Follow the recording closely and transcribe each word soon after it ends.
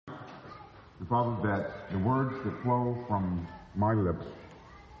Father, that the words that flow from my lips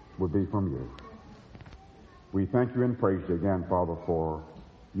would be from you. We thank you and praise you again, Father, for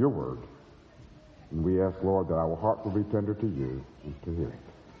your word. And we ask, Lord, that our hearts will be tender to you and to hear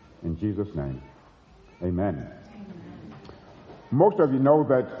it. In Jesus' name, amen. Most of you know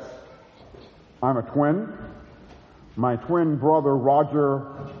that I'm a twin. My twin brother, Roger,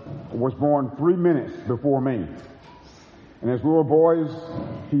 was born 3 minutes before me. And as we were boys,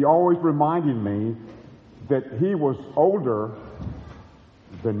 he always reminded me that he was older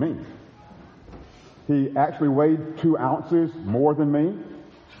than me. He actually weighed 2 ounces more than me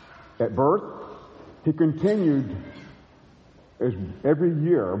at birth. He continued, as every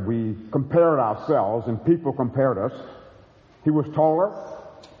year we compared ourselves and people compared us. He was taller.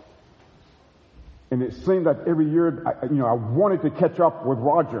 And it seemed that every year, I wanted to catch up with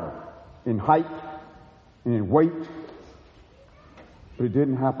Roger in height and in weight. But it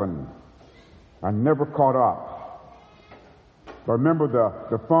didn't happen. I never caught up. I remember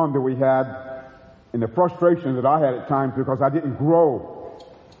the fun that we had and the frustration that I had at times because I didn't grow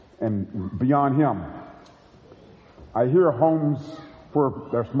and beyond him. I hear homes where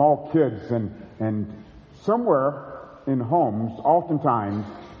there are small kids and somewhere in homes, oftentimes,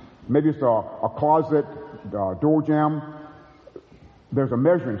 maybe it's a closet, door jamb, there's a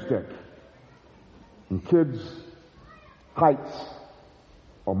measuring stick. And kids' heights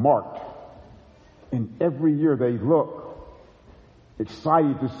are marked. And every year they look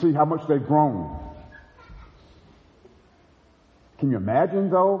excited to see how much they've grown. Can you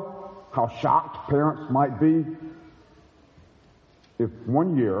imagine, though, how shocked parents might be if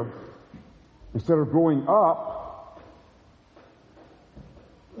one year, instead of growing up,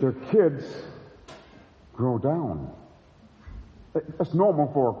 their kids grow down? It's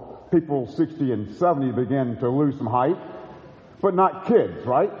normal for people 60 and 70 to begin to lose some height, but not kids,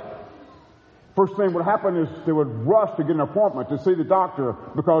 right? First thing would happen is they would rush to get an appointment to see the doctor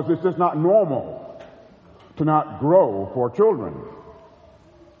because it's just not normal to not grow for children.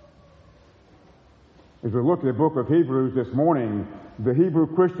 As we look at the book of Hebrews this morning, the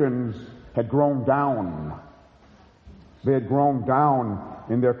Hebrew Christians had grown down. They had grown down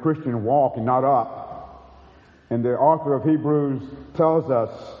in their Christian walk and not up. And the author of Hebrews tells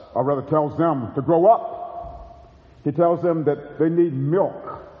them to grow up. He tells them that they need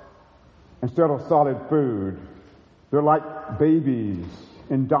milk instead of solid food. They're like babies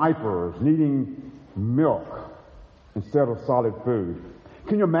in diapers needing milk instead of solid food.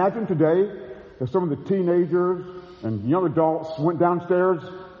 Can you imagine today if some of the teenagers and young adults went downstairs,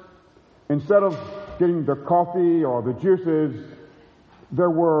 instead of getting the coffee or the juices,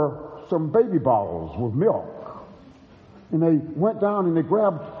 there were some baby bottles with milk. And they went down and they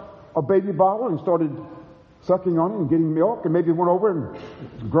grabbed a baby bottle and started sucking on it and getting milk, and maybe went over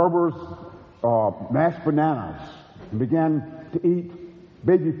and Gerber's mashed bananas and began to eat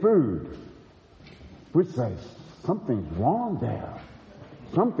baby food. We'd say, something's wrong there.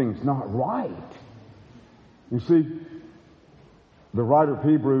 Something's not right. You see, the writer of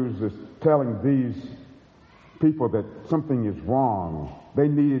Hebrews is telling these people that something is wrong. They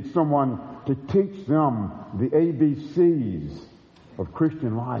needed someone to teach them the ABCs of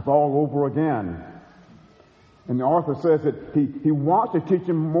Christian life all over again. And the author says that he wants to teach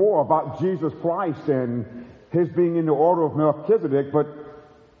them more about Jesus Christ and his being in the order of Melchizedek, but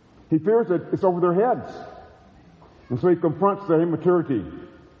he fears that it's over their heads. And so he confronts their immaturity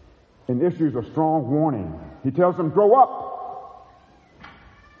and issues a strong warning. He tells them, grow up.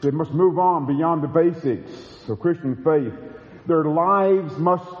 They must move on beyond the basics of Christian faith. Their lives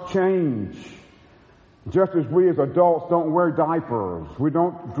must change. Just as we as adults don't wear diapers, we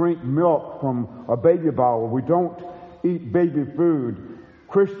don't drink milk from a baby bottle, we don't eat baby food,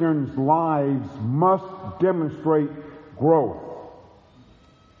 Christians' lives must demonstrate growth.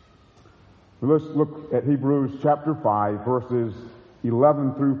 Let's look at Hebrews chapter 5, verses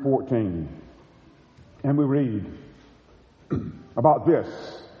 11 through 14. And we read, about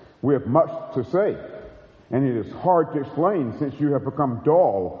this, we have much to say, and it is hard to explain since you have become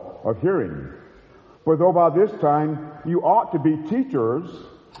dull of hearing. For though by this time you ought to be teachers,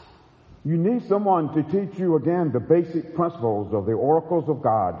 you need someone to teach you again the basic principles of the oracles of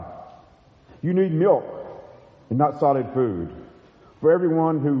God. You need milk and not solid food. For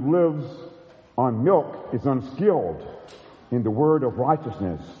everyone who lives on milk is unskilled in the word of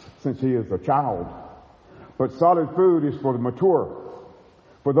righteousness, since he is a child. But solid food is for the mature,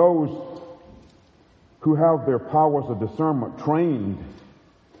 for those who have their powers of discernment trained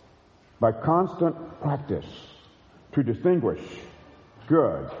by constant practice to distinguish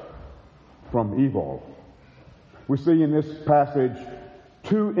good from evil. We see in this passage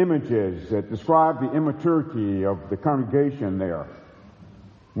two images that describe the immaturity of the congregation there.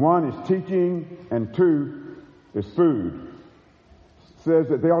 One is teaching, and two is food. It says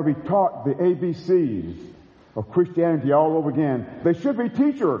that they ought to be taught the ABCs of Christianity all over again. They should be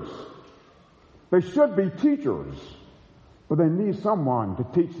teachers. They should be teachers. But they need someone to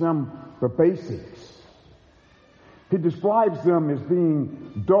teach them the basics. He describes them as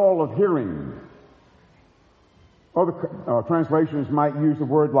being dull of hearing. Other translations might use the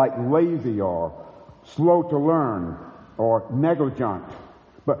word like lazy or slow to learn or negligent.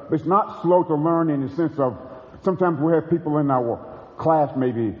 But it's not slow to learn in the sense of, sometimes we have people in our class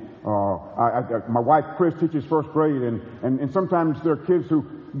maybe, my wife Chris teaches first grade, and sometimes there are kids who,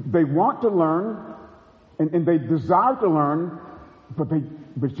 they want to learn, and they desire to learn, but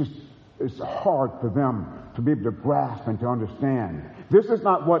it's hard for them to be able to grasp and to understand. This is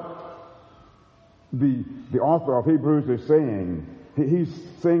not what the author of Hebrews is saying. He's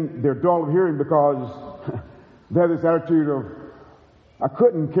saying they're dull of hearing because they have this attitude of, I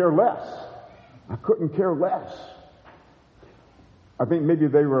couldn't care less. I couldn't care less. I think maybe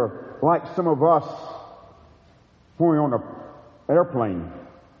they were like some of us going on an airplane.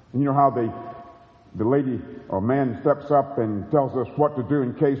 And you know how the lady or man steps up and tells us what to do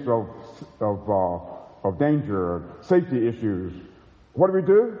in case of danger or safety issues. What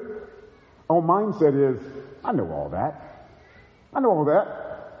do? Our mindset is, I know all that. I know all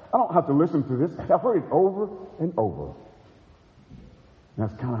that. I don't have to listen to this. I've heard it over and over. And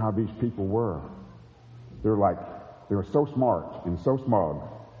that's kind of how these people were. They were so smart and so smug.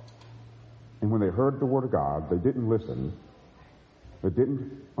 And when they heard the Word of God, they didn't listen. They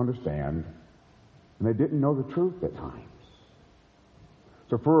didn't understand. And they didn't know the truth at times.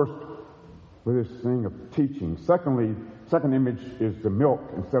 So first, with this thing of teaching. Secondly, second image is the milk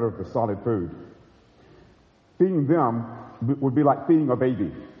instead of the solid food. Feeding them would be like feeding a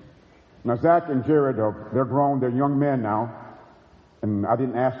baby. Now, Zach and Jared, they're grown, they're young men now. And I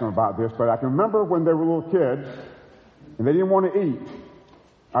didn't ask them about this, but I can remember when they were little kids and they didn't want to eat.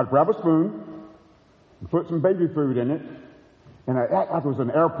 I'd grab a spoon and put some baby food in it, and I'd act like it was an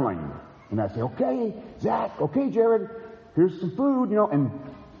airplane. And I'd say, okay, Zach, okay, Jared, here's some food, and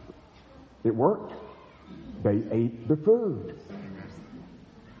it worked. They ate the food.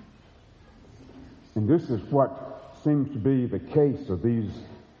 And this is what seems to be the case of these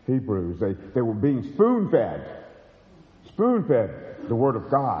Hebrews. They were being spoon-fed the Word of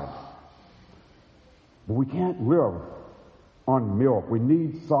God. But we can't live on milk. We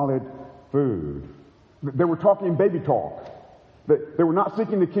need solid food. They were talking baby talk. They were not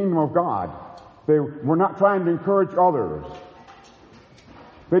seeking the kingdom of God. They were not trying to encourage others.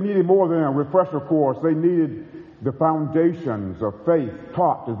 They needed more than a refresher course. They needed the foundations of faith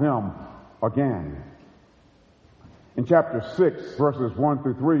taught to them again. In chapter 6, verses 1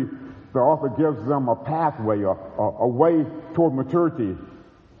 through 3, the author gives them a pathway, a way toward maturity.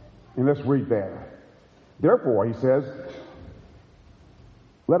 And let's read there. Therefore, he says,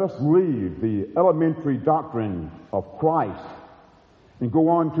 let us leave the elementary doctrine of Christ and go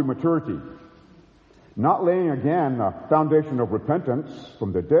on to maturity, not laying again a foundation of repentance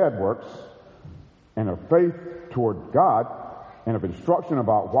from the dead works and of faith toward God and of instruction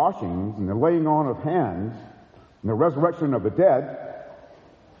about washings and the laying on of hands and the resurrection of the dead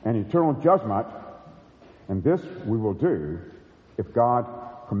and eternal judgment. And this we will do if God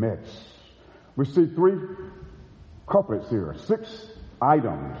permits. We see three couplets here, 6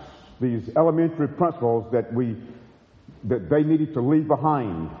 items, these elementary principles that they needed to leave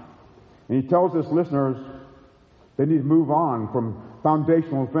behind. And he tells his listeners they need to move on from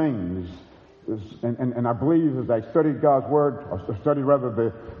foundational things. And I believe as I studied God's Word, or studied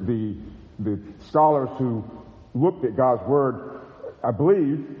rather the scholars who looked at God's Word, I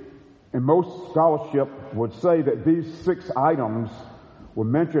believe, and most scholarship would say that these 6 items were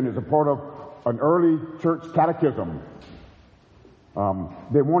mentioned as a part of an early church catechism.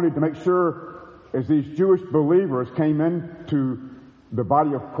 They wanted to make sure, as these Jewish believers came into the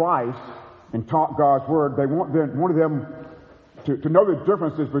body of Christ and taught God's Word, they wanted them to know the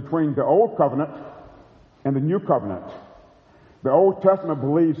differences between the Old Covenant and the New Covenant. The Old Testament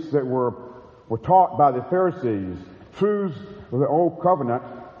beliefs that were taught by the Pharisees, truths of the Old Covenant,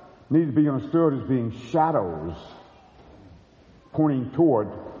 need to be understood as being shadows pointing toward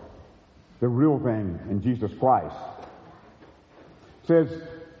the real thing in Jesus Christ. It says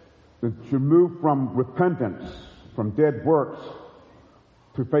that you move from repentance, from dead works,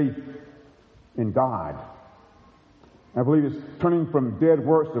 to faith in God. I believe it's turning from dead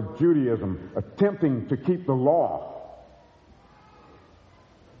works of Judaism, attempting to keep the law,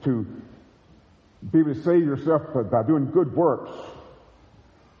 to be able to save yourself by doing good works,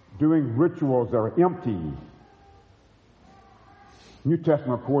 doing rituals that are empty. New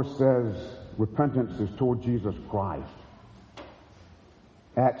Testament, of course, says repentance is toward Jesus Christ.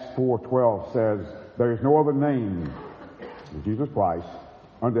 Acts 4:12 says, there is no other name than Jesus Christ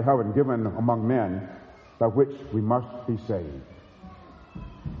under heaven given among men by which we must be saved.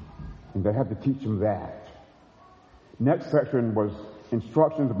 And they had to teach them that. Next section was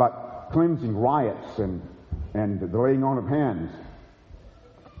instructions about cleansing riots and the laying on of hands.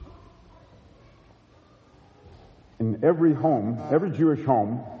 In every home, every Jewish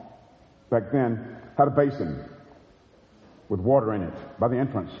home back then had a basin with water in it by the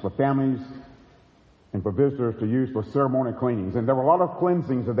entrance for families and for visitors to use for ceremonial cleanings. And there were a lot of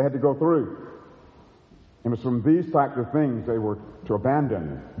cleansings that they had to go through. It was from these types of things they were to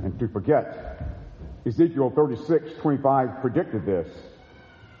abandon and to forget. Ezekiel 36:25 predicted this.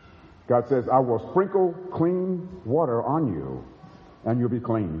 God says, I will sprinkle clean water on you, and you'll be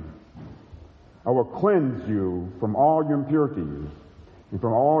clean. I will cleanse you from all your impurities and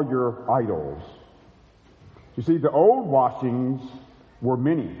from all your idols. You see, the old washings were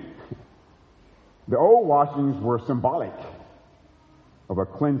many. The old washings were symbolic of a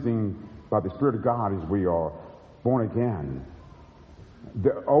cleansing by the Spirit of God as we are born again.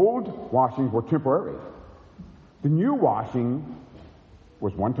 The old washings were temporary. The new washing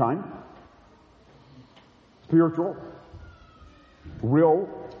was one time, spiritual, real,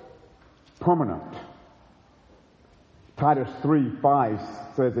 permanent. Titus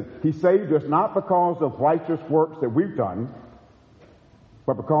 3:5 says that He saved us not because of righteous works that we've done,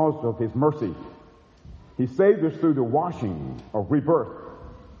 but because of His mercy. He saved us through the washing of rebirth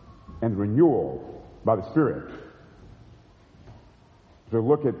and renewal by the Spirit. To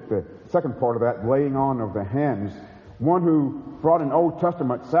look at the second part of that, laying on of the hands, one who brought an Old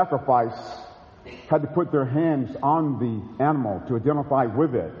Testament sacrifice had to put their hands on the animal to identify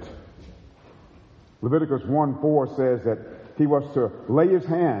with it. Leviticus 1:4 says that he was to lay his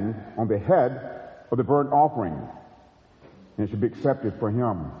hand on the head of the burnt offering, and it should be accepted for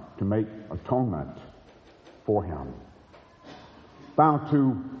him to make atonement for him. Final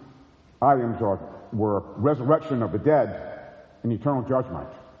two items were resurrection of the dead and eternal judgment.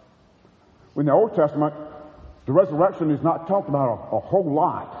 In the Old Testament, the resurrection is not talked about a whole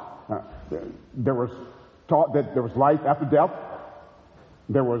lot. There was taught that there was life after death.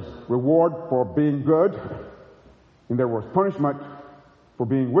 There was reward for being good, and there was punishment for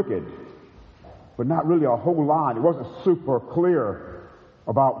being wicked. But not really a whole lot. It wasn't super clear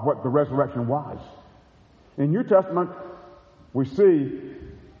about what the resurrection was. In New Testament, we see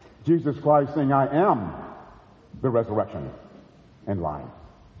Jesus Christ saying, I am the resurrection and life.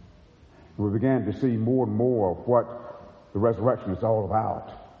 And we began to see more and more of what the resurrection is all about.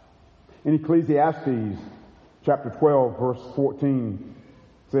 In Ecclesiastes chapter 12, verse 14,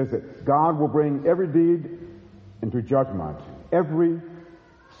 says that God will bring every deed into judgment, every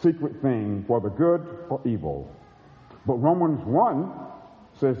secret thing, whether good or evil. But Romans 1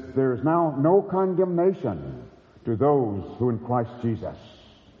 says there is now no condemnation to those who are in Christ Jesus.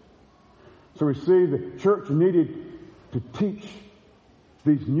 So we see the church needed to teach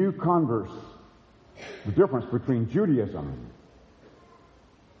these new converts the difference between Judaism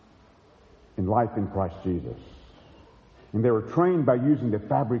and life in Christ Jesus. And they were trained by using the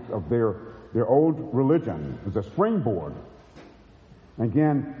fabric of their old religion as a springboard.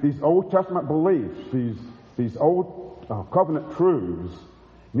 Again, these Old Testament beliefs, these old covenant truths,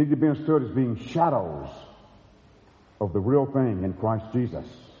 need to be understood as being shadows of the real thing in Christ Jesus.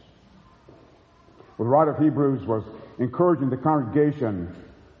 Well, the writer of Hebrews was encouraging the congregation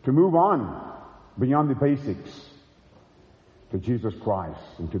to move on beyond the basics to Jesus Christ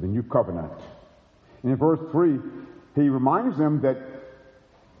and to the new covenant. And in verse 3, he reminds them that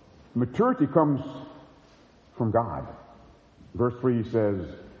maturity comes from God. Verse 3 says,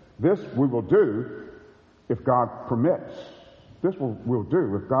 this we will do if God permits. This we'll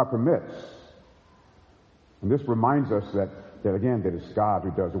do if God permits. And this reminds us that again, that it's God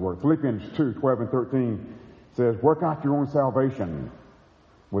who does the work. Philippians 2:12 and 13 says, work out your own salvation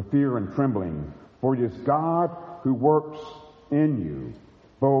with fear and trembling, for it is God who works in you,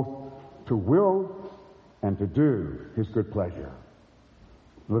 both to will and to do his good pleasure.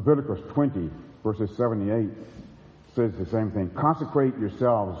 Leviticus 20, verses 78 says the same thing. Consecrate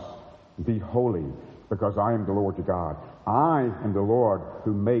yourselves and be holy, because I am the Lord your God. I am the Lord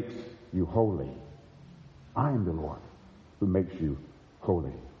who makes you holy. I am the Lord who makes you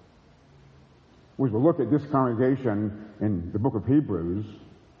holy. We will look at this congregation in the book of Hebrews.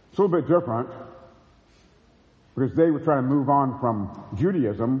 It's a little bit different because they were trying to move on from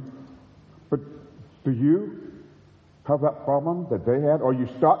Judaism. But do you have that problem that they had? Are you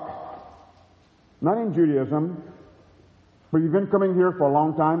stuck? Not in Judaism, but you've been coming here for a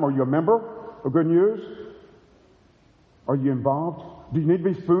long time. Are you a member of Good News? Are you involved? Do you need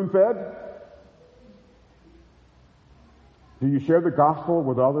to be spoon-fed? Do you share the gospel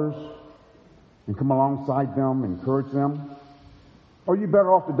with others and come alongside them, encourage them? Are you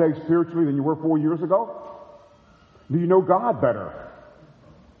better off today spiritually than you were 4 years ago? Do you know God better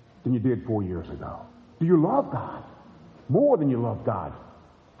than you did 4 years ago? Do you love God more than you loved God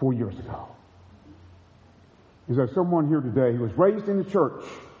 4 years ago? Is there someone here today who was raised in the church?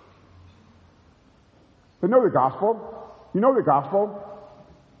 They know the gospel. You know the gospel.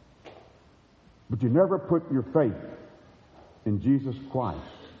 But you never put your faith in Jesus Christ,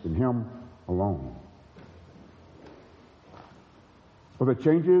 in Him alone. Are there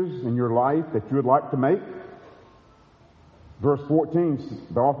changes in your life that you would like to make? Verse 14,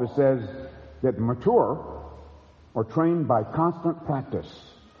 the author says that the mature are trained by constant practice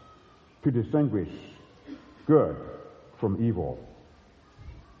to distinguish good from evil.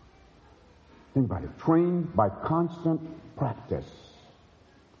 Think about it. Trained by constant practice.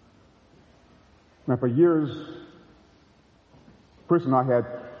 Now, for years, Chris and I had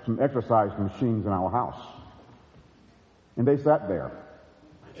some exercise machines in our house. And they sat there.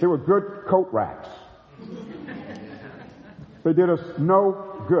 They were good coat racks. They did us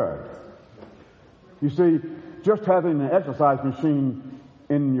no good. You see, just having an exercise machine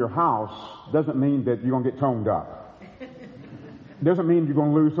in your house doesn't mean that you're going to get toned up. It doesn't mean you're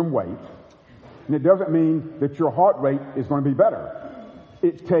going to lose some weight. And it doesn't mean that your heart rate is going to be better.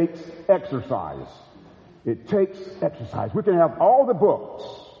 It takes exercise. It takes exercise. We can have all the books.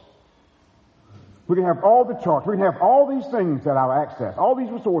 We can have all the charts. We can have all these things at our access, all these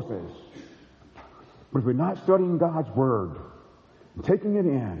resources. But if we're not studying God's Word and taking it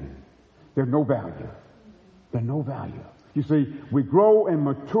in, there's no value. There's no value. You see, we grow and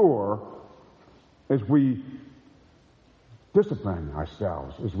mature as we discipline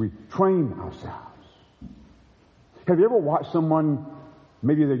ourselves, as we train ourselves. Have you ever watched someone,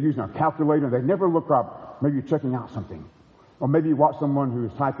 maybe they're using a calculator, they never look up, maybe you're checking out something. Or maybe you watch someone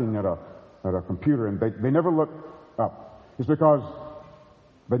who's typing at a computer and they never look up. It's because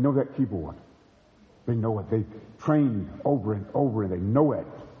they know that keyboard. They know it. They've trained over and over and they know it.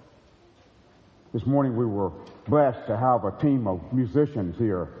 This morning we were blessed to have a team of musicians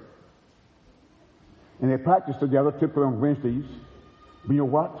here. And they practice together, typically on Wednesdays. But you know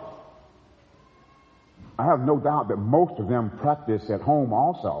what? I have no doubt that most of them practice at home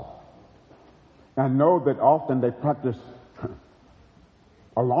also. And I know that often they practice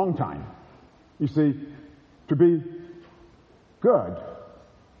a long time. You see, to be good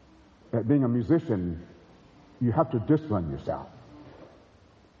at being a musician, you have to discipline yourself.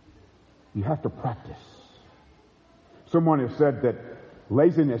 You have to practice. Someone has said that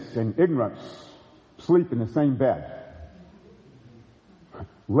laziness and ignorance sleep in the same bed.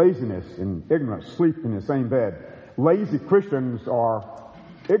 Laziness and ignorance sleep in the same bed. Lazy Christians are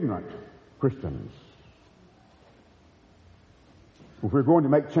ignorant Christians. If we're going to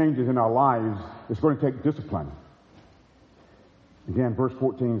make changes in our lives, it's going to take discipline. Again, verse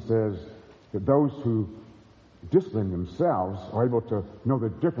 14 says that those who discipline themselves are able to know the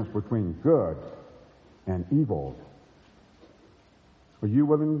difference between good and evil. Are you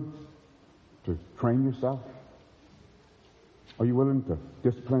willing to train yourself? Are you willing to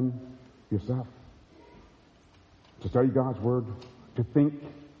discipline yourself? To study God's Word? To think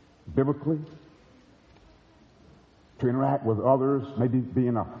biblically? To interact with others? Maybe be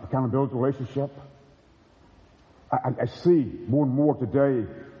in an accountability relationship? I see more and more today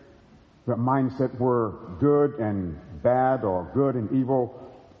that mindset where good and bad or good and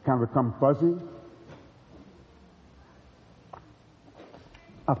evil kind of become fuzzy.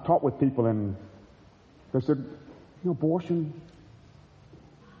 I've talked with people and they said, abortion,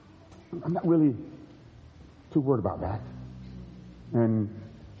 I'm not really too worried about that. And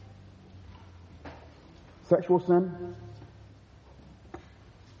sexual sin,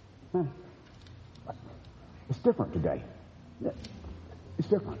 it's different today. It's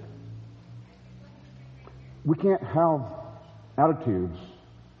different. We can't have attitudes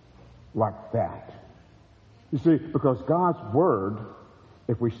like that. You see, because God's Word,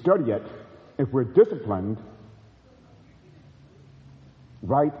 if we study it, if we're disciplined,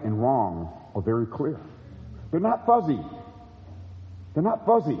 right and wrong are very clear. They're not fuzzy. They're not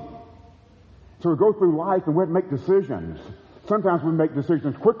fuzzy. So we go through life and we have to make decisions. Sometimes we make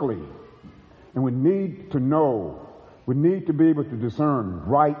decisions quickly. And we need to know, we need to be able to discern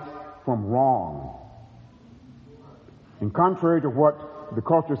right from wrong. And contrary to what the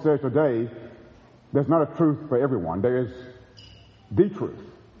culture says today, There's not a truth for everyone. There is the truth.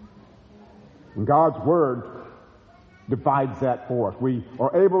 And God's Word divides that for us. We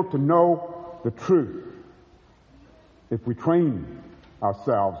are able to know the truth if we train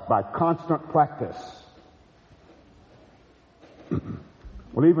ourselves by constant practice.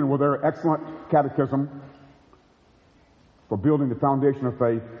 Well, even with their excellent catechism for building the foundation of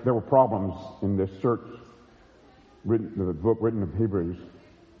faith, there were problems in this church, the book written of Hebrews.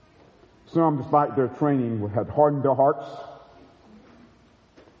 Some, despite their training, had hardened their hearts.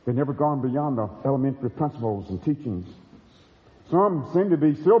 They'd never gone beyond the elementary principles and teachings. Some seemed to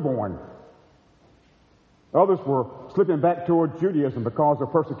be stillborn. Others were slipping back toward Judaism because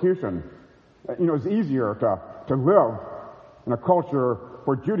of persecution. It's easier to live in a culture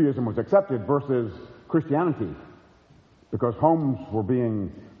where Judaism was accepted versus Christianity, because homes were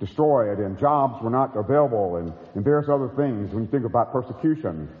being destroyed and jobs were not available and various other things when you think about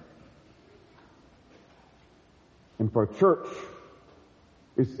persecution. And for a church,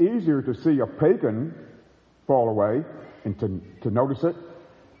 it's easier to see a pagan fall away and to notice it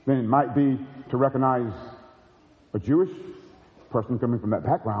than it might be to recognize a Jewish person coming from that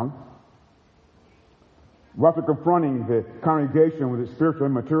background. After confronting the congregation with its spiritual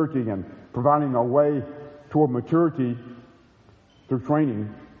immaturity and providing a way toward maturity through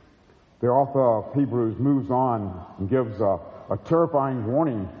training, the author of Hebrews moves on and gives a terrifying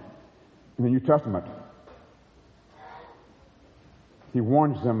warning in the New Testament. He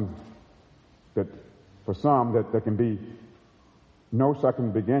warns them that for some that there can be no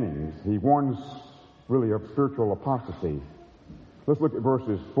second beginnings. He warns really of spiritual apostasy. Let's look at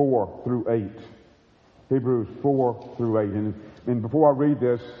verses 4 through 8. Hebrews 4 through 8. And before I read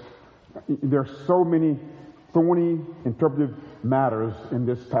this, there are so many thorny interpretive matters in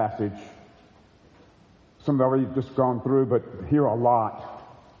this passage. Some I've already just gone through, but here are a lot.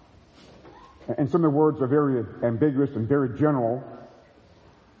 And some of the words are very ambiguous and very general.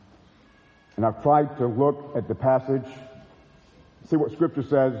 And I've tried to look at the passage, see what Scripture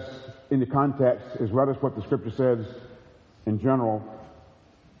says in the context as well as what the Scripture says in general.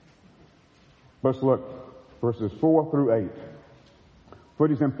 Let's look, verses 4 through 8. For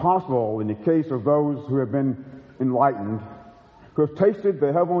it is impossible in the case of those who have been enlightened, who have tasted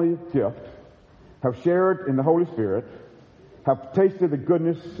the heavenly gift, have shared in the Holy Spirit, have tasted the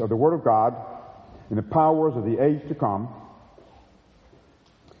goodness of the Word of God and the powers of the age to come,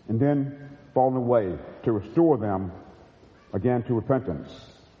 and then fallen away, to restore them again to repentance,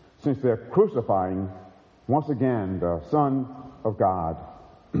 since they're crucifying once again the Son of God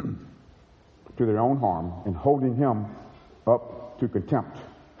to their own harm and holding him up to contempt.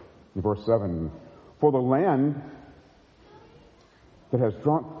 In verse 7, for the land that has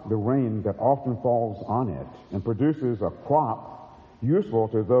drunk the rain that often falls on it and produces a crop useful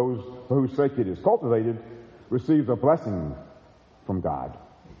to those for whose sake it is cultivated, receives a blessing from God.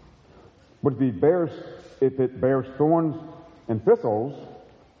 But if it bears thorns and thistles,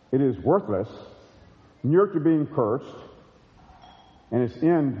 it is worthless, near to being cursed, and its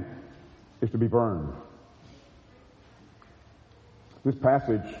end is to be burned. This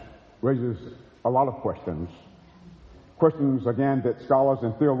passage raises a lot of questions. Questions, again, that scholars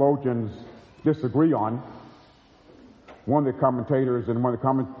and theologians disagree on. One of the commentators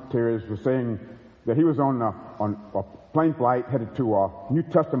was saying that he was on a plane flight headed to a New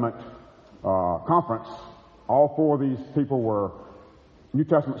Testament conference. All four of these people were New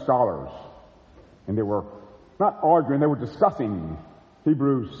Testament scholars, and they were not arguing, they were discussing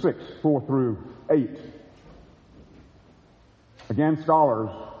Hebrews 6, 4 through 8. Again, scholars,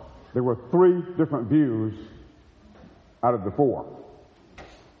 there were three different views out of the four.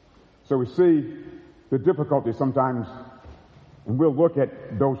 So we see the difficulty sometimes, and we'll look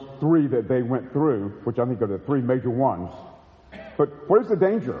at those three that they went through, which I think are the three major ones. But what is the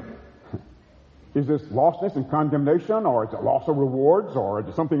danger? Is this lostness and condemnation, or is it loss of rewards, or is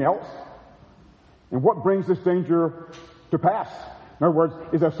it something else? And what brings this danger to pass? In other words,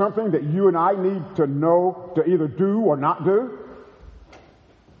 is there something that you and I need to know to either do or not do?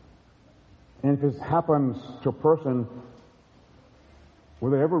 And if this happens to a person, were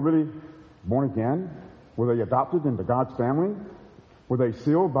they ever really born again? Were they adopted into God's family? Were they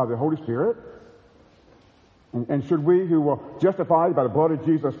sealed by the Holy Spirit? And should we, who were justified by the blood of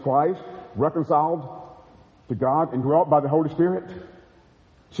Jesus Christ, reconciled to God and dwelt by the Holy Spirit,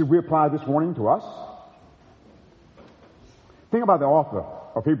 should we apply this warning to us? Think about the author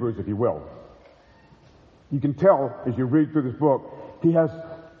of Hebrews, if you will. You can tell as you read through this book, he has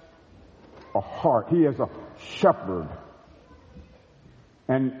a heart. He is a shepherd.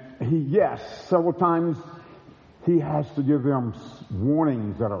 And several times he has to give them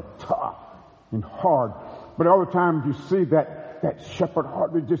warnings that are tough and hard. But other times you see that shepherd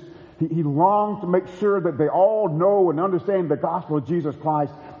heart that just, he longs to make sure that they all know and understand the gospel of Jesus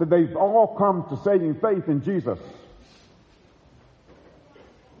Christ, that they've all come to saving faith in Jesus.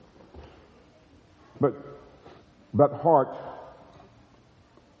 But that heart,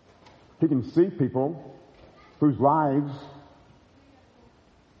 he can see people whose lives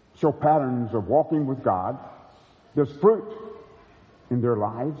show patterns of walking with God. There's fruit in their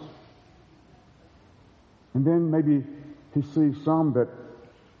lives. And then maybe he sees some that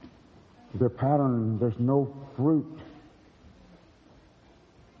their pattern, there's no fruit.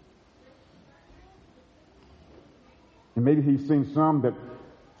 And maybe he's seen some that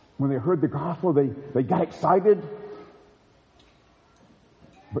when they heard the gospel, they got excited,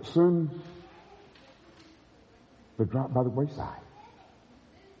 but soon they dropped by the wayside.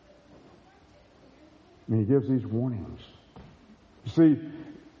 And he gives these warnings. You see,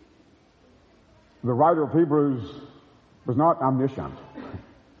 the writer of Hebrews was not omniscient.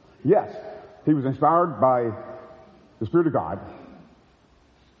 Yes, he was inspired by the Spirit of God.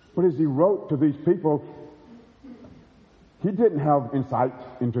 But as he wrote to these people, he didn't have insight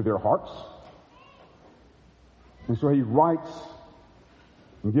into their hearts. And so he writes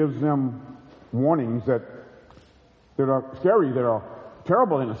and gives them warnings that are scary, that are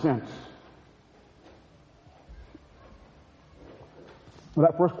terrible in a sense. Well,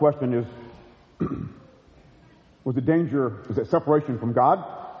 that first question is, was the danger, is it separation from God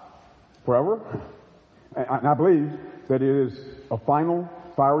forever? And I believe that it is a final,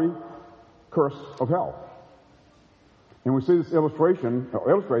 fiery curse of hell. And we see this illustrated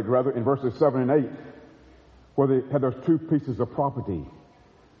in verses 7 and 8, where they had those two pieces of property.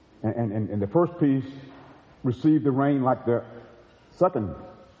 And the first piece received the rain like the second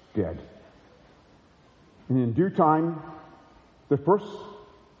did. And in due time, the first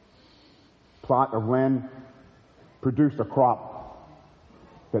plot of land produced a crop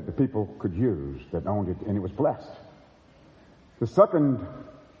that the people could use, that owned it, and it was blessed. The second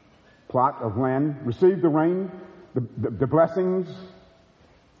plot of land received the rain, the blessings,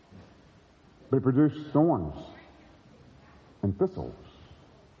 but it produced thorns and thistles.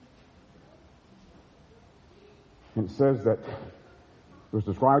 And it says that it was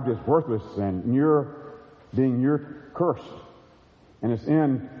described as worthless and being near cursed, and its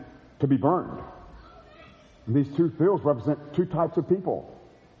end to be burned. And these two fields represent two types of people.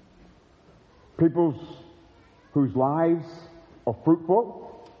 Peoples whose lives are fruitful,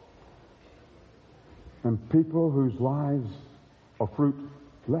 and people whose lives are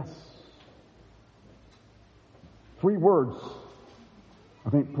fruitless. Three words, I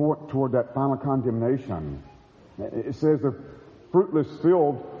think, point toward that final condemnation. It says the fruitless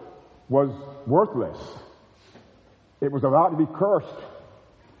field was worthless. It was about to be cursed.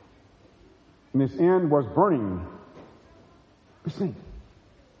 And its end was burning. Listen.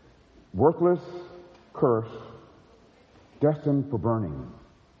 Worthless, cursed, destined for burning.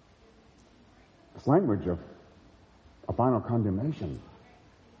 It's language of a final condemnation.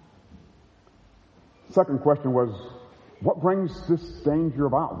 Second question was, what brings this danger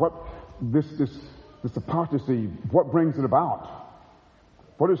about? What this apostasy, what brings it about?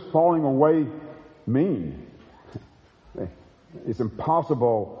 What does falling away mean? It's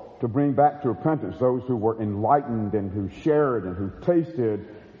impossible to bring back to repentance those who were enlightened and who shared and who tasted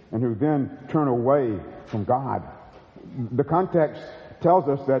and who then turn away from God. The context tells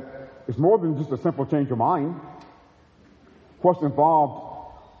us that it's more than just a simple change of mind. What's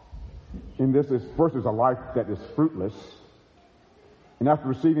involved in this is, first, is a life that is fruitless. And after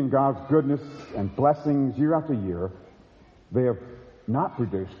receiving God's goodness and blessings year after year, they have not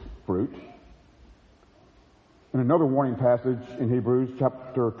produced fruit. And another warning passage in Hebrews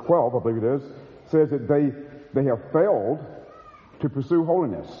chapter 12, I believe it is, says that they have failed to pursue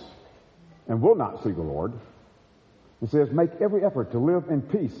holiness and will not see the Lord. It says, make every effort to live in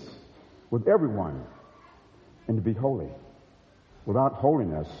peace with everyone and to be holy. Without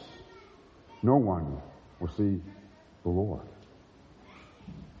holiness, no one will see the Lord.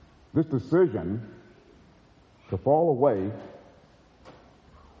 This decision to fall away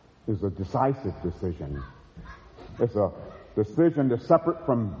is a decisive decision. It's a decision that's separate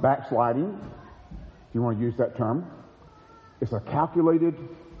from backsliding, if you want to use that term. It's a calculated,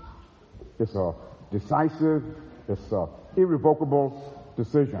 it's a decisive, it's a irrevocable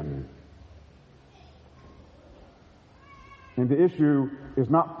decision. And the issue is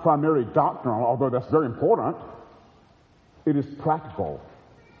not primarily doctrinal, although that's very important. It is practical.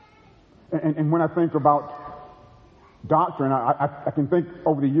 And when I think about doctrine, I can think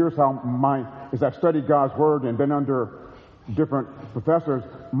over the years how as I've studied God's Word and been under different professors,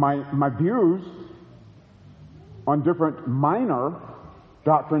 my views on different minor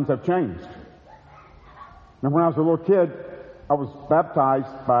doctrines have changed. Now, when I was a little kid, I was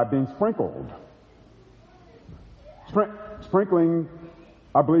baptized by being sprinkled. Sprinkling,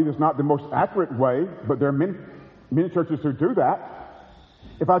 I believe, is not the most accurate way, but there are many churches who do that.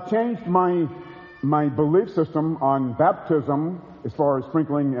 If I changed my belief system on baptism as far as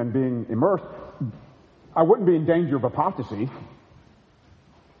sprinkling and being immersed, I wouldn't be in danger of apostasy.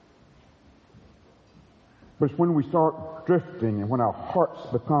 But it's when we start drifting and when our hearts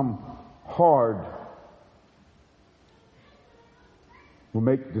become hard, we'll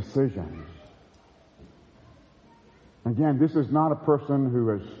make decisions. Again, this is not a person who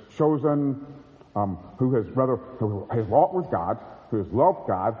has chosen, who has walked with God, who has loved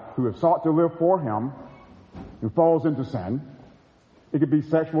God, who has sought to live for Him, who falls into sin. It could be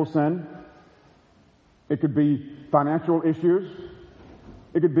sexual sin. It could be financial issues.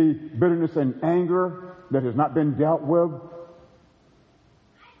 It could be bitterness and anger that has not been dealt with.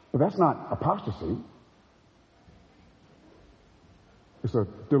 But that's not apostasy. It's a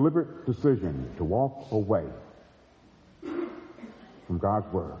deliberate decision to walk away from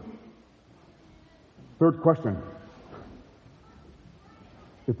God's Word. Third question.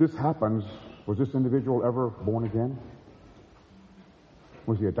 If this happens, was this individual ever born again?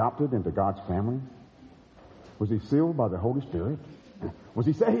 Was he adopted into God's family? Was he sealed by the Holy Spirit? Was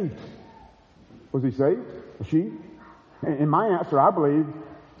he saved? Was he saved? Was she? And my answer, I believe,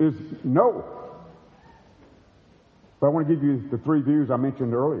 is no. But I want to give you the three views I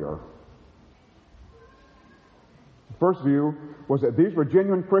mentioned earlier. The first view was that these were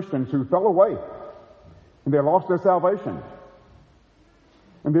genuine Christians who fell away and they lost their salvation.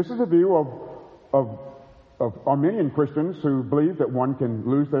 And this is a view of Arminian Christians who believe that one can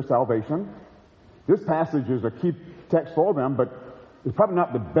lose their salvation. This passage is a key text for them, but it's probably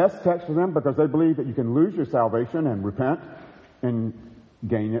not the best text for them because they believe that you can lose your salvation and repent and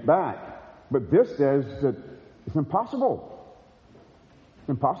gain it back. But this says that it's impossible.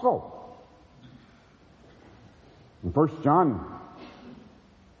 Impossible. In John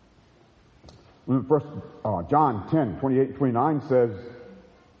 10, 28 and 29 says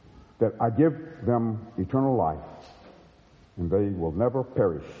that I give them eternal life, and they will never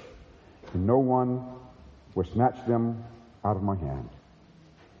perish, and no one will snatch them out of my hand.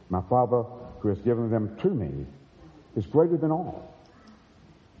 My Father, who has given them to me, is greater than all.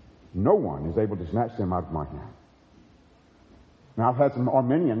 No one is able to snatch them out of my hand. Now, I've had some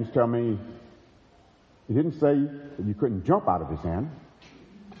Arminians tell me he didn't say that you couldn't jump out of his hand.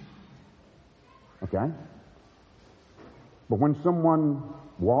 Okay? But when someone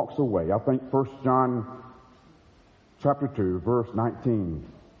walks away, I think 1 John chapter 2, verse 19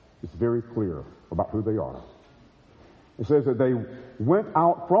 is very clear about who they are. It says that they went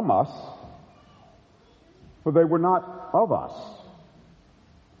out from us, for they were not of us.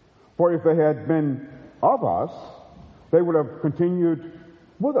 For if they had been of us, they would have continued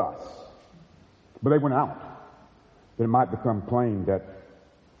with us. But they went out. That it might become plain that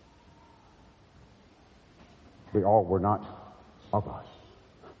they all were not of us.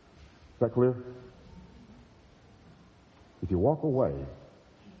 Is that clear? If you walk away,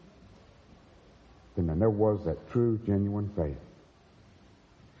 then there never was that true, genuine faith.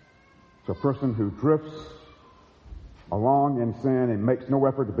 It's a person who drifts along in sin and makes no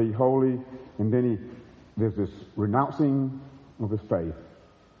effort to be holy, and then there's this renouncing of his faith.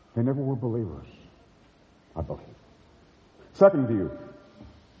 They never were believers, I believe. Second view.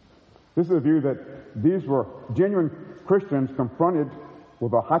 This is a view that these were genuine Christians confronted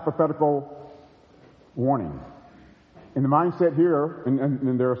with a hypothetical warning. In the mindset here,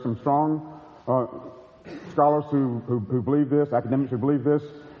 and there are some strong scholars who believe this, academics who believe this,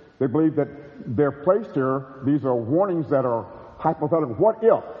 they believe that they're placed here, these are warnings that are hypothetical. What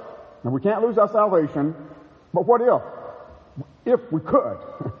if? Now, we can't lose our salvation, but what if? If we could.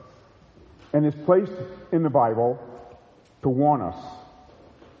 And it's placed in the Bible to warn us.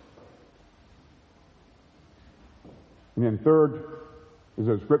 And then third is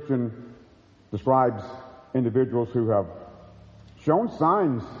a description describes individuals who have shown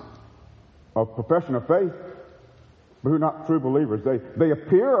signs of profession of faith, but who are not true believers. They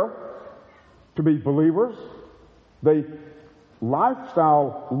appear to be believers. Their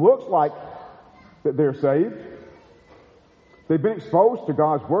lifestyle looks like that they're saved. They've been exposed to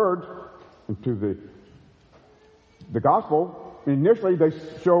God's Word and to the gospel. Initially, they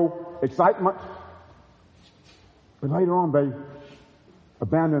show excitement, but later on, they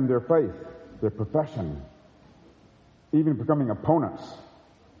abandon their faith, their profession, even becoming opponents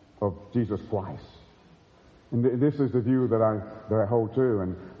of Jesus Christ. And this is the view that I hold too.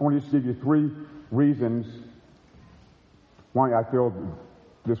 And I want to just give you 3 reasons why I feel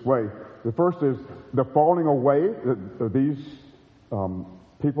this way. The first is the falling away of these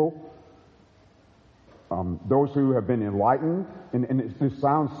people, those who have been enlightened, and this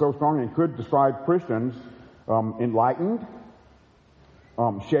sounds so strong and could describe Christians, enlightened,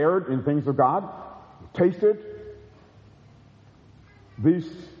 shared in things of God, tasted. These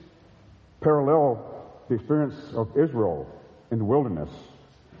parallel the experience of Israel in the wilderness.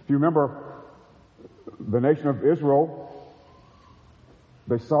 If you remember, the nation of Israel,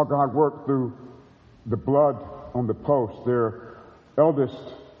 they saw God work through the blood on the post. Their eldest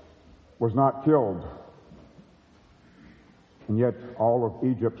was not killed, and yet all of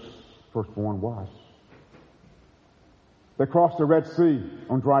Egypt's firstborn was. They crossed the Red Sea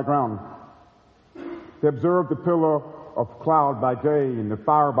on dry ground. They observed the pillar of cloud by day and the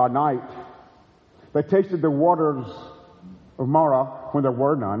fire by night. They tasted the waters of Marah when there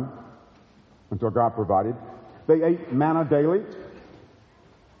were none, until God provided. They ate manna daily.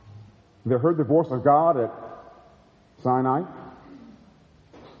 They heard the voice of God at Sinai,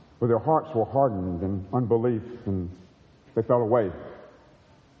 but their hearts were hardened in unbelief, and they fell away.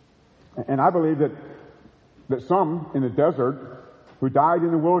 And I believe that some in the desert who died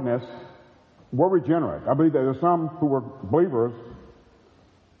in the wilderness were regenerate. I believe that there were some who were believers,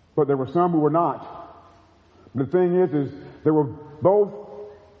 but there were some who were not. The thing is they were both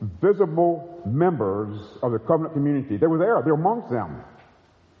visible members of the covenant community. They were there. They were amongst them.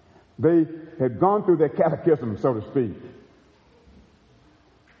 They had gone through their catechism, so to speak.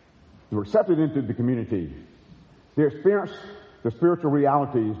 They were accepted into the community. They experienced the spiritual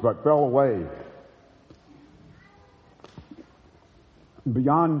realities, but fell away.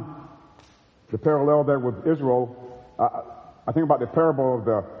 Beyond the parallel there with Israel, I think about the parable of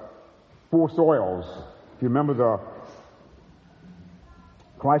the 4 soils. If you remember,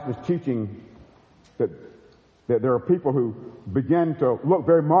 Christ was teaching that there are people who begin to look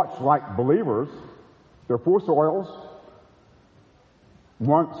very much like believers. There are 4 soils.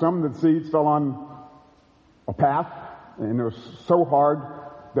 Some of the seeds fell on a path, and it was so hard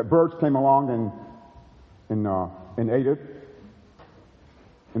that birds came along and ate it.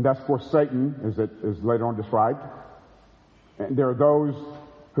 And that's, of course, Satan, as it is later on described. And there are those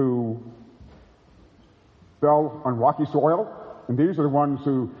who fell on rocky soil, and these are the ones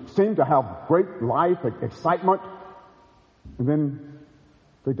who seem to have great life, excitement, and then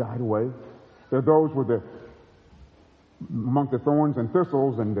they died away. There are those among the thorns and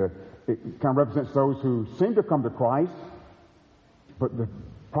thistles, and it kind of represents those who seem to come to Christ, but the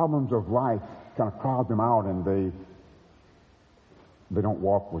problems of life kind of crowd them out, and they don't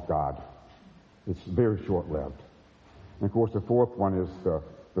walk with God. It's very short-lived. And of course, the 4th one is the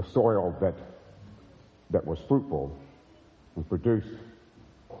soil that was fruitful and produced.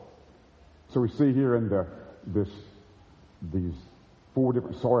 So we see here in these 4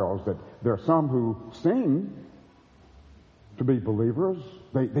 different soils that there are some who seem to be believers.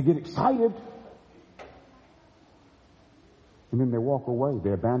 They get excited, and then they walk away.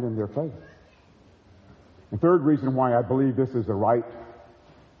 They abandon their faith. The third reason why I believe this is the right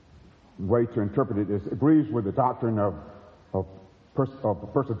way to interpret it is it agrees with the doctrine of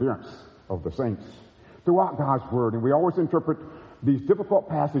perseverance of the saints throughout God's Word. And we always interpret these difficult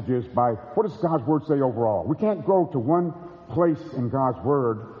passages by what does God's Word say overall. We can't go to one place in God's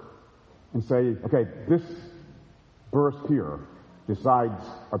Word and say, okay, this verse here decides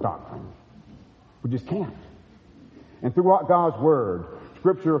a doctrine. We just can't. And throughout God's Word,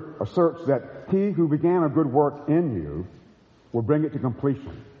 Scripture asserts that He who began a good work in you will bring it to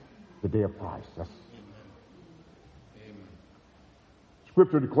completion the day of Christ. Amen.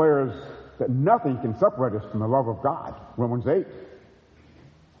 Scripture declares that nothing can separate us from the love of God. Romans 8.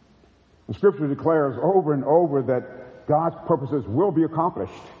 The Scripture declares over and over that God's purposes will be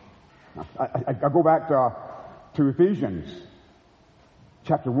accomplished. I go back to Ephesians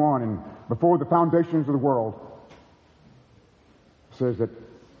chapter 1, and before the foundations of the world, it says that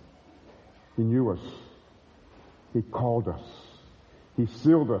He knew us. He called us. He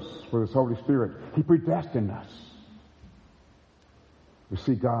sealed us with His Holy Spirit. He predestined us. We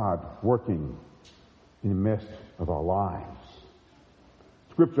see God working in the midst of our lives.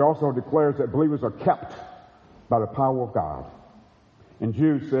 Scripture also declares that believers are kept by the power of God. And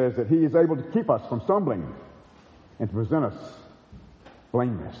Jude says that He is able to keep us from stumbling and to present us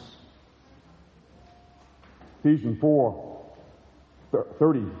blameless. Ephesians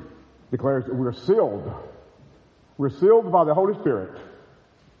 4:30 declares that we're sealed. We're sealed by the Holy Spirit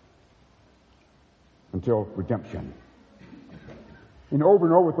until redemption. And over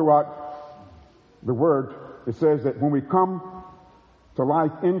throughout the Word, it says that when we come to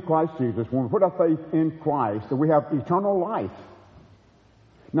life in Christ Jesus, when we put our faith in Christ, that we have eternal life.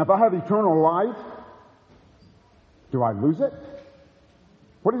 Now, if I have eternal life, do I lose it?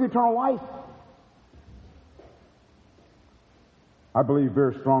 What is eternal life? I believe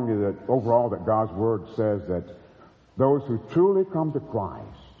very strongly that overall that God's Word says that those who truly come to Christ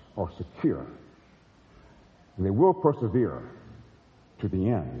are secure. And they will persevere to the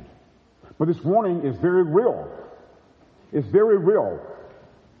end. But this warning is very real. It's very real.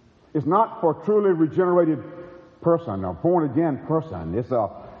 It's not for a truly regenerated person, a born-again person. It's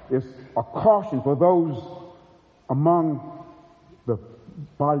a caution for those among the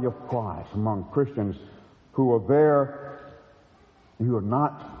body of Christ, among Christians who are there and who have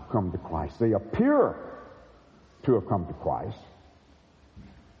not come to Christ. They appear to have come to Christ,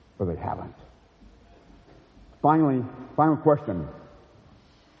 but they haven't. Finally, final question.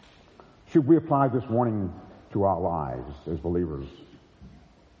 Should we apply this warning to our lives as believers?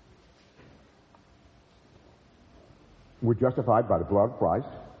 We're justified by the blood of Christ.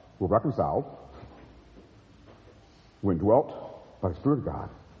 We're reconciled. We're indwelt by the Spirit of God.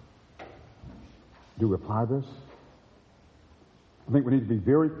 Do we apply this? I think we need to be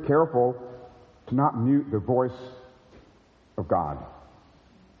very careful to not mute the voice of God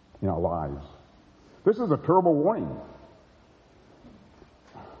in our lives. This is a terrible warning.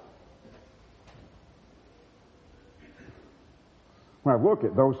 When I look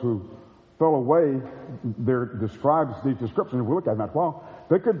at those who fell away, these descriptions, we look at them, well,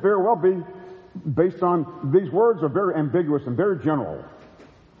 they could very well be based on, these words are very ambiguous and very general.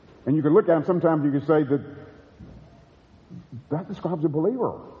 And you can look at them, sometimes you can say that describes a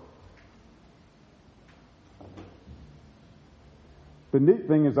believer. The neat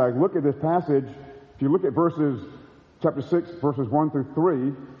thing is I look at this passage, if you look at chapter 6, verses 1 through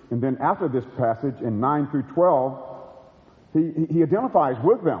 3, and then after this passage in 9 through 12, he identifies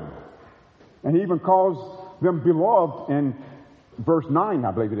with them. And he even calls them beloved in verse 9,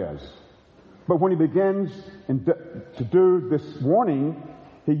 I believe it is. But when he begins to do this warning,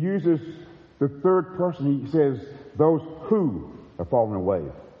 he uses the third person. He says, those who have fallen away.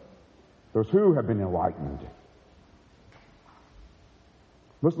 Those who have been enlightened.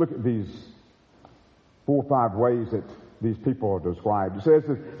 Let's look at these 4 or 5 ways that these people are described. It says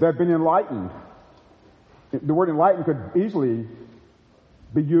that they've been enlightened. The word enlightened could easily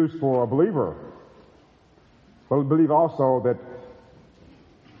be used for a believer. But I believe also that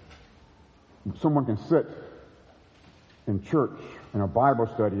someone can sit in church in a Bible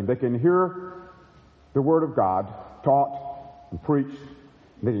study and they can hear the Word of God taught and preached.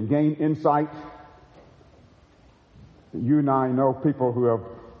 They can gain insight. You and I know people who have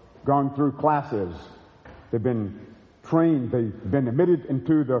gone through classes. They've been trained. They've been admitted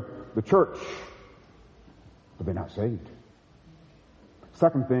into the church. But they're not saved.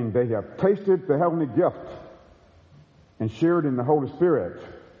 Second thing, they have tasted the heavenly gift and shared in the Holy Spirit.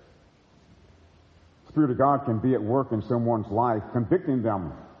 The Spirit of God can be at work in someone's life, convicting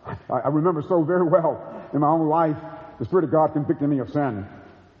them. I remember so very well in my own life, the Spirit of God convicted me of sin. And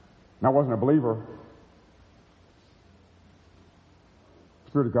I wasn't a believer.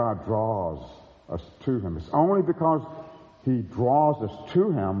 The Spirit of God draws us to Him. It's only because He draws us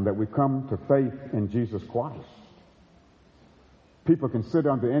to Him that we come to faith in Jesus Christ. People can sit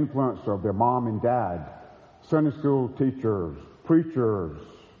under the influence of their mom and dad, Sunday school teachers, preachers,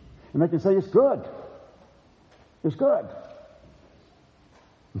 and they can say it's good. It's good.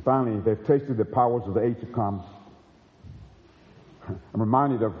 And finally, they've tasted the powers of the age to come. I'm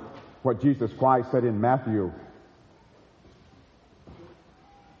reminded of what Jesus Christ said in Matthew.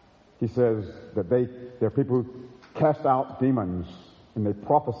 He says that they're people who cast out demons and they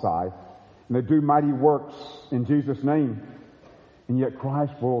prophesy and they do mighty works in Jesus' name. And yet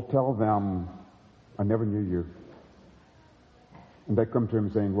Christ will tell them, I never knew you. And they come to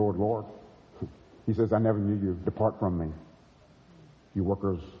Him saying, Lord, Lord. He says, I never knew you. Depart from me, you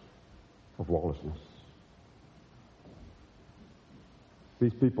workers of lawlessness.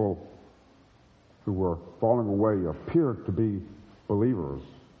 These people who were falling away appeared to be believers.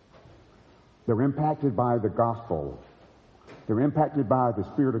 They're impacted by the gospel. They're impacted by the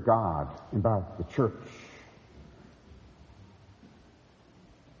Spirit of God and by the church.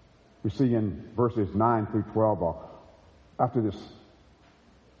 We see in verses 9 through 12, after this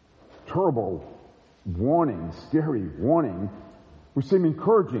terrible warning, scary warning, we see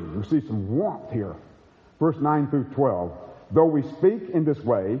encouraging. We see some warmth here. Verse 9 through 12. Though we speak in this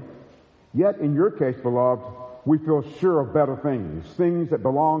way, yet in your case, beloved, we feel sure of better things that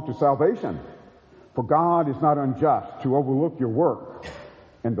belong to salvation. For God is not unjust to overlook your work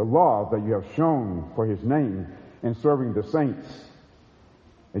and the love that you have shown for his name in serving the saints,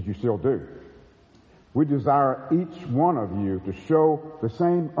 as you still do. We desire each one of you to show the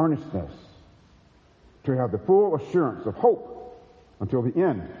same earnestness, to have the full assurance of hope until the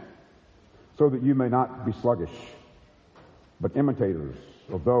end, so that you may not be sluggish, but imitators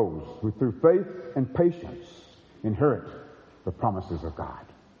of those who through faith and patience inherit the promises of God.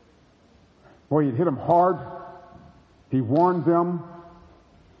 Boy, he hit them hard. He warned them.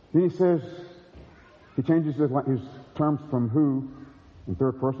 Then he says, he changes his terms from who in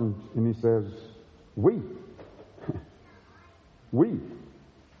third person, and he says, we. We.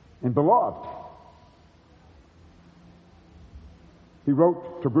 And beloved. He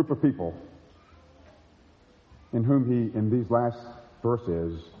wrote to a group of people in whom he, in these last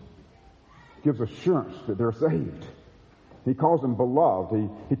verses, gives assurance that they're saved. He calls them beloved.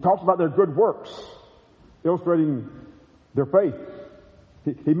 He talks about their good works, illustrating their faith.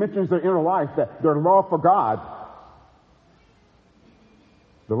 He mentions their inner life, that their love for God,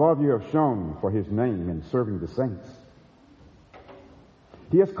 the love you have shown for his name in serving the saints.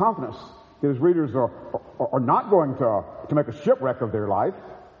 He has confidence that his readers are not going to make a shipwreck of their life,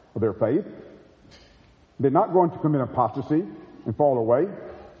 of their faith. They're not going to commit apostasy and fall away.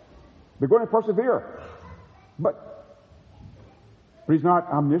 They're going to persevere. But he's not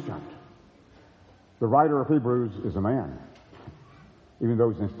omniscient. The writer of Hebrews is a man. Even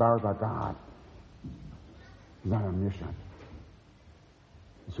though he's inspired by God, he's not omniscient.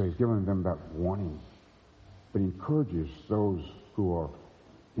 So he's given them that warning. But he encourages those who are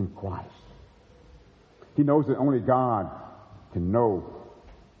in Christ. He knows that only God can know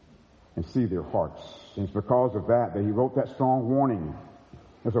and see their hearts. And it's because of that he wrote that strong warning.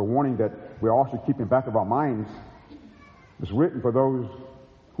 It's a warning that we all should keep in the back of our minds. It's written for those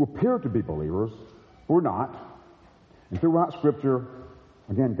who appear to be believers, who are not. And throughout Scripture,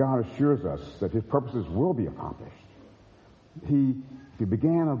 again, God assures us that his purposes will be accomplished. If he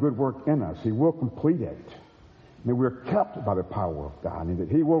began a good work in us, he will complete it. And that we're kept by the power of God, and that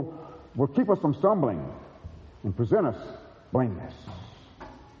he will keep us from stumbling and present us blameless.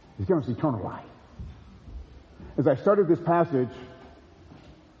 He's given us eternal life. As I studied this passage,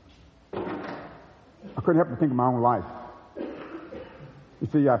 I couldn't help but think of my own life. You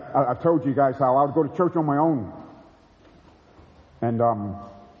see, I've told you guys how I would go to church on my own. And I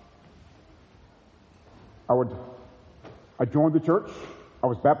joined the church. I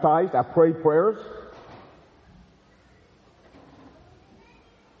was baptized. I prayed prayers.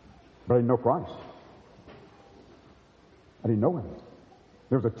 But I didn't know Christ. I didn't know him.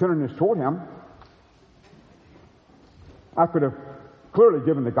 There was a tenderness toward him. I could have clearly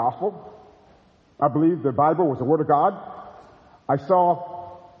given the gospel. I believed the Bible was the Word of God. I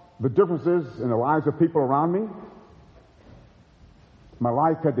saw the differences in the lives of people around me. My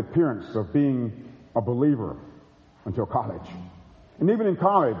life had the appearance of being a believer until college. And even in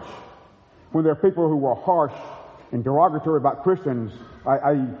college, when there are people who were harsh and derogatory about Christians,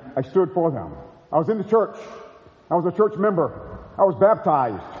 I stood for them. I was in the church. I was a church member. I was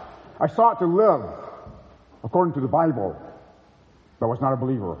baptized. I sought to live according to the Bible, but I was not a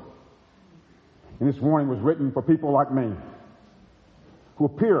believer. And this warning was written for people like me who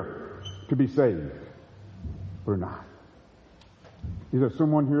appear to be saved, but are not. Is there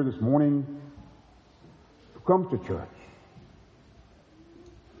someone here this morning who comes to church,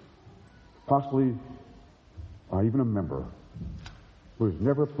 possibly or even a member, who has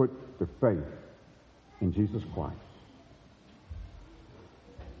never put their faith in Jesus Christ?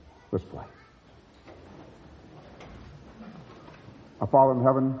 Let's pray. Our Father in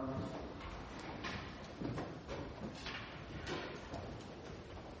heaven,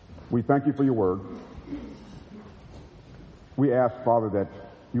 we thank you for your word. We ask, Father, that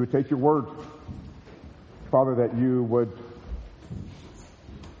you would take your word, Father, that you would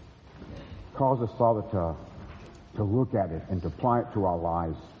cause us, Father, to look at it and to apply it to our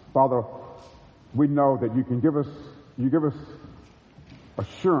lives. Father, we know that you give us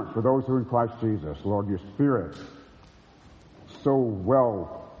assurance for those who are in Christ Jesus. Lord, your Spirit so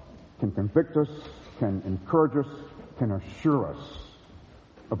well can convict us, can encourage us, can assure us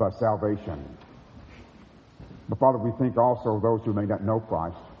of our salvation. But Father, we think also of those who may not know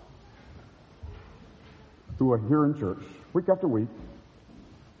Christ, who are here in church week after week.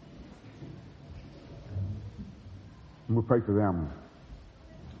 And we pray for them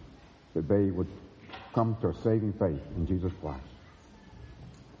that they would come to a saving faith in Jesus Christ.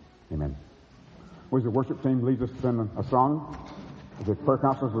 Amen. As the worship team leads us to sing a song, as the prayer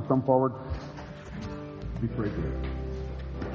counselors would come forward, we pray for them.